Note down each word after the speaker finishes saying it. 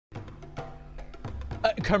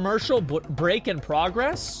Commercial break in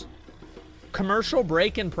progress? Commercial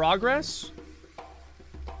break in progress?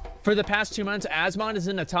 For the past 2 months, Asmon is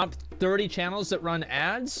in the top 30 channels that run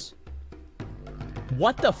ads?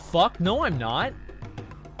 What the fuck? No, I'm not.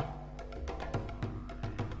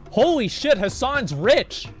 Holy shit, Hassan's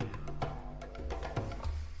rich.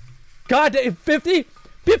 God,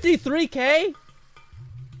 53K?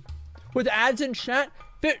 With ads in chat?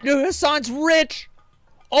 Dude, Hassan's rich.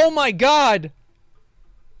 Oh my god.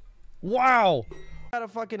 Wow. Got a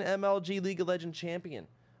fucking MLG League of Legends champion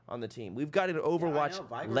on the team. We've got an Overwatch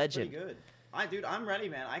legend. Good. Dude, I'm ready,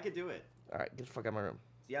 man. I could do it. All right, get the fuck out of my room.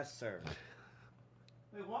 Yes, sir.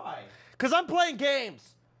 Wait, why? Because I'm playing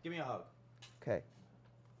games. Give me a hug. Okay.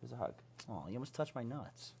 Here's a hug. Oh, you almost touched my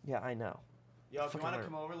nuts. Yeah, I know. Yo, if you want to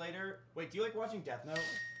come over later. Wait, do you like watching Death Note?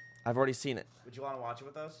 I've already seen it. Would you want to watch it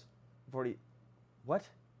with us? I've already... What?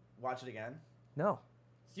 Watch it again? No.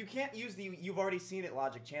 You can't use the you've already seen it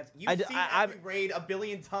logic chance. You've seen every raid a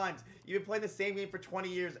billion times. You've been playing the same game for 20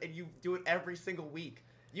 years and you do it every single week.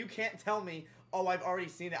 You can't tell me, oh, I've already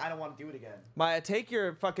seen it. I don't want to do it again. Maya, take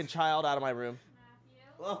your fucking child out of my room.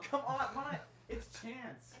 Matthew? Well, come on. Maya. It's Chance.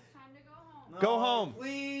 It's time to go home. No, go home.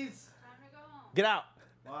 Please. Time to go home. Get out.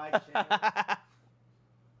 Bye,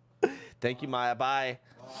 Chance. Thank you, Maya. Bye.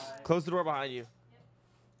 Bye. Close the door behind you.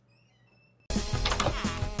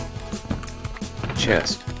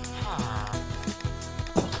 Chest.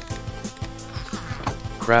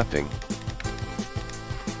 Crafting.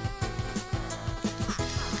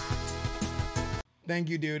 Thank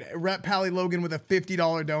you, dude. Rep Pally Logan with a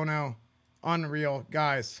 $50 dono. Unreal,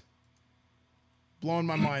 guys. Blowing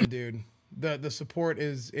my mind, dude. The support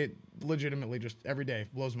is legitimately just every day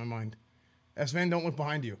blows my mind. Esfand, don't look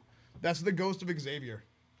behind you. That's the ghost of Xavier.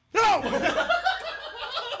 No!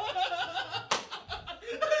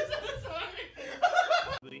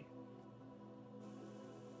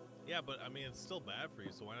 Yeah, but I mean, it's still bad for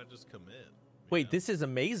you, so why not just commit? Wait, this is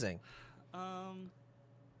amazing. Well,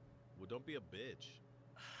 don't be a bitch.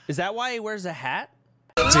 Is that why he wears a hat?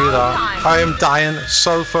 Do that. I am dying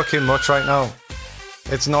so fucking much right now.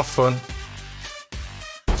 It's not fun.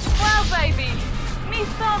 Well, baby, me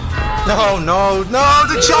so good. No, no, no,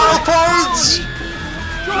 the channel points!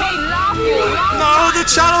 No, the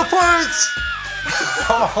channel points!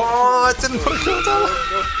 Oh, it didn't look good.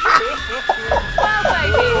 Well,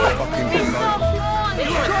 baby, me so funny.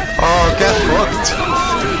 Oh, get fucked.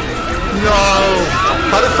 No.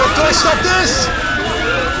 How the fuck do I stop this?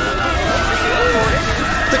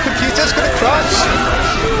 The computer's gonna crash.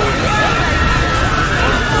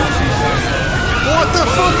 What the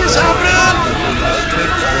fuck is happening?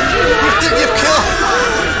 You've killed.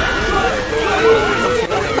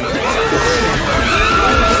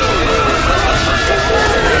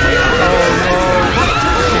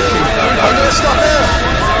 I'm gonna stop here.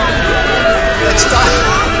 Let's die.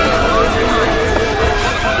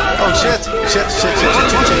 Oh shit. Shit.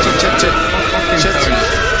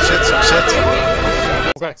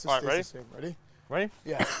 Okay, alright, ready? Ready?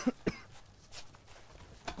 Yeah.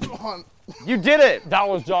 Come on. You did it! That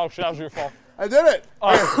was dog shit. That was your fault. I did it!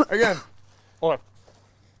 Alright, again. Okay.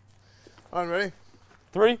 On, ready?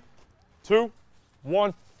 3, 2,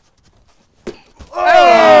 1.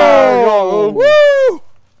 Oh! Woo!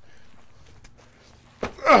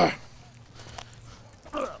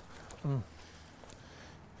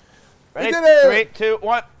 Ready? did it! 3, 2,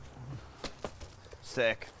 1.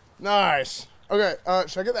 Sick. Nice. Okay,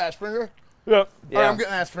 should I get the Asperger? Yeah. Alright, I'm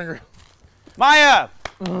getting Asperger. Maya!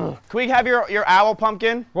 Can we have your owl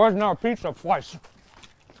pumpkin? Where's our pizza twice?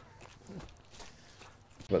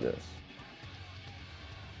 Look at this.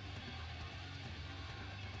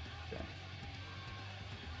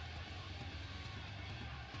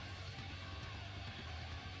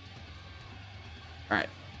 Alright.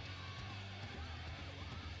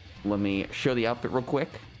 Let me show the outfit real quick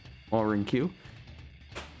while we're in queue.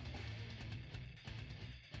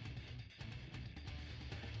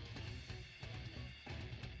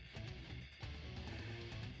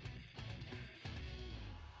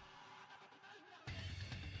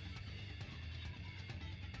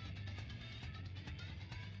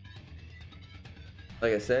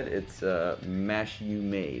 Like I said, it's a mesh you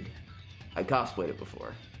made. I cosplayed it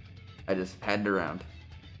before. I just had it around.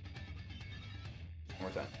 One more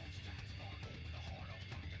time.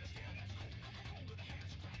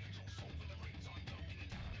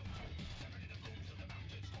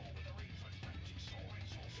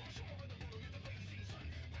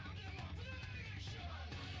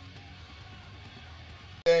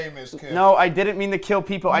 Hey, Mizkif. No, I didn't mean to kill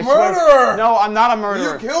people. I Murderer! swear. No, I'm not a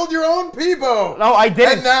murderer. You killed your own Peebo! No, I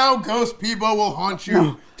didn't. And now Ghost Peebo will haunt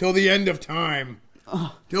you till the end of time.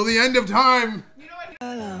 Till the end of time.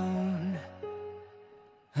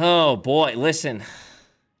 Oh boy, listen.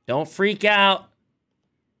 Don't freak out.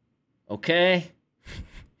 Okay?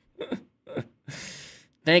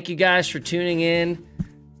 Thank you guys for tuning in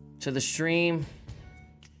to the stream.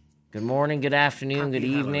 Good morning, good afternoon, good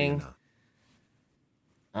evening.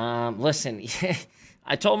 Listen,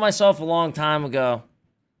 I told myself a long time ago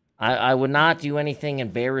I would not do anything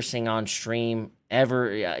embarrassing on stream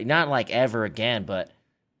ever, not like ever again, but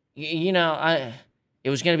you know, it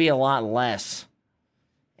was going to be a lot less.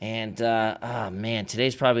 And, oh man,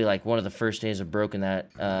 today's probably like one of the first days I've broken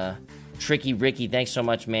that. Tricky Ricky, thanks so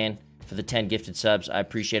much, man, for the 10 gifted subs. I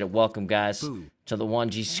appreciate it. Welcome, guys, to the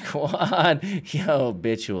 1G squad. Yo,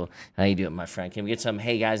 Habitual. How you doing, my friend? Can we get some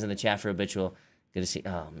hey guys in the chat for Habitual? Good to see,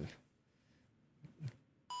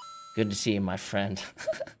 good to see you, my friend.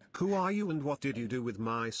 Who are you and what did you do with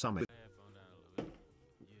my summit?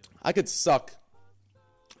 I could suck.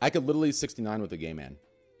 I could literally 69 with a gay man.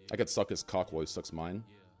 I could suck his cock while he sucks mine.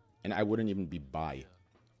 And I wouldn't even be bi.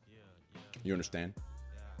 You understand?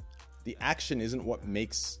 The action isn't what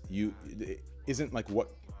makes you, isn't like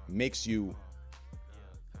what makes you.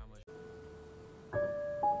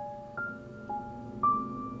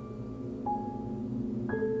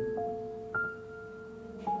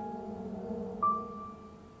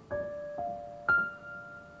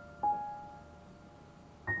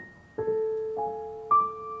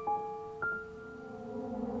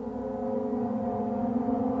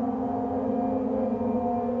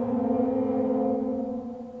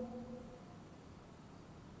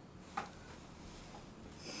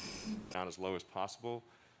 As low as possible,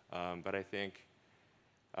 but I think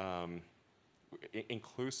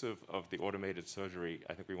inclusive of the automated surgery,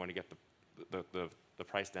 I think we want to get the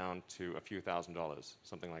price down to a few $1,000s,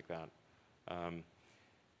 something like that. And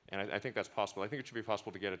I think that's possible. I think it should be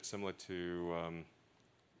possible to get it similar to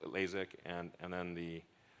LASIK, and then the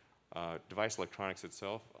device electronics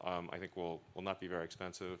itself. I think will not be very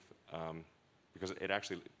expensive because it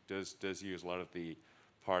actually does use a lot of the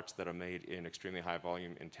parts that are made in extremely high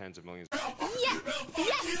volume in tens of millions. Yes!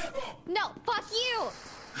 Yes! No, fuck you!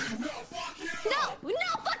 No, fuck you! No, no,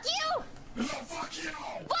 fuck you! No, fuck you!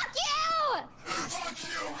 Fuck you! Fuck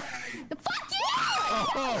you, hey! Fuck you!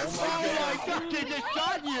 Oh my god, they just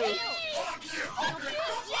shot you! Fuck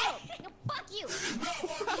you! Fuck you!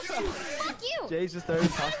 Fuck you! Jay's just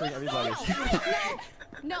started tossing everybody.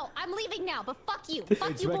 No, I'm leaving now, but fuck you.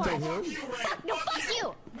 Fuck you more. No, fuck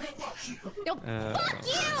you. No, fuck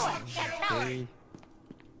you.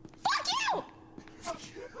 Fuck you.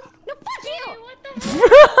 No, fuck you. What the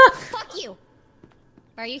hell? Fuck you.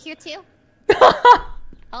 Are you here too?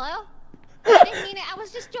 Hello? I didn't mean it. I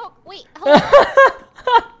was just joking. Wait, hello?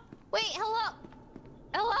 Wait, hello?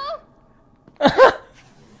 Hello?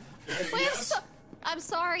 Wait, I'm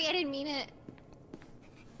sorry. I didn't mean it.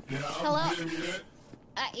 Hello?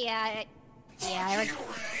 Yeah,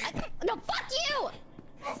 no, fuck you!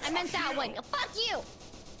 I meant that one. Fuck you!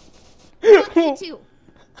 Fuck you too.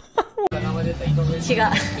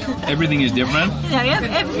 Everything is different? Yeah, we have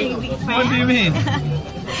everything different. What do you mean?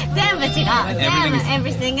 全部違う。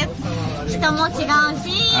Everything is... 人も違う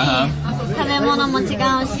し、食べ物も違う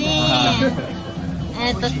し、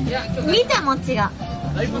見ても違う。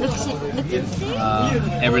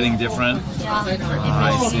Everything different? Yeah.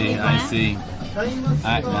 I see.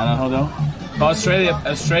 Hold on. But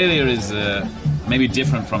Australia is maybe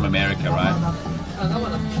different from America, right?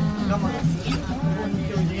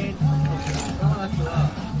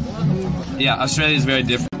 Yeah, Australia is very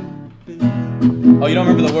different. Oh, you don't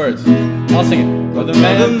remember the words? I'll sing it. Brother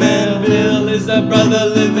Man Bill is a brother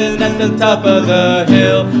living at the top of the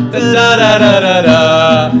hill. Da da da da da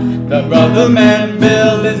da. The Brother Man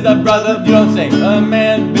Bill is the brother. You don't sing. The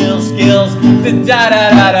Man Bill skills. Da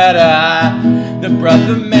da da da da. The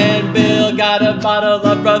Brother Man Bill got a bottle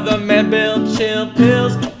of Brother Man Bill chill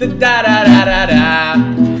pills. Da da da da da da.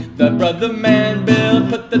 The Brother Man Bill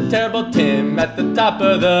put the terrible Tim at the top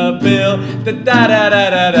of the bill. Da da da da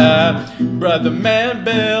da da. Brother Man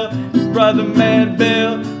Bill, Brother Man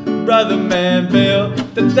Bill, Brother Man Bill.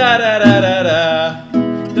 Da da da da da da.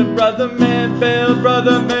 The Brother Man Bill,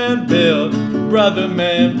 Brother Man Bill, Brother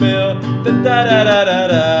Man Bill. Da da da da da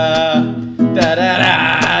da. Da da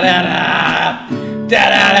da da da. Da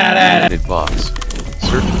da da da. Edit box.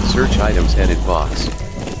 Search items. Edit box.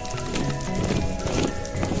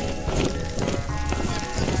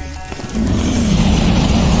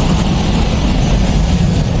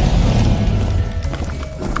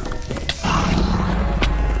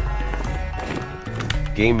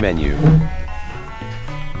 Game menu.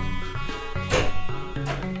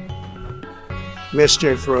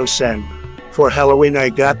 Mr. Frozen, For Halloween I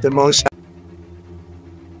got the most.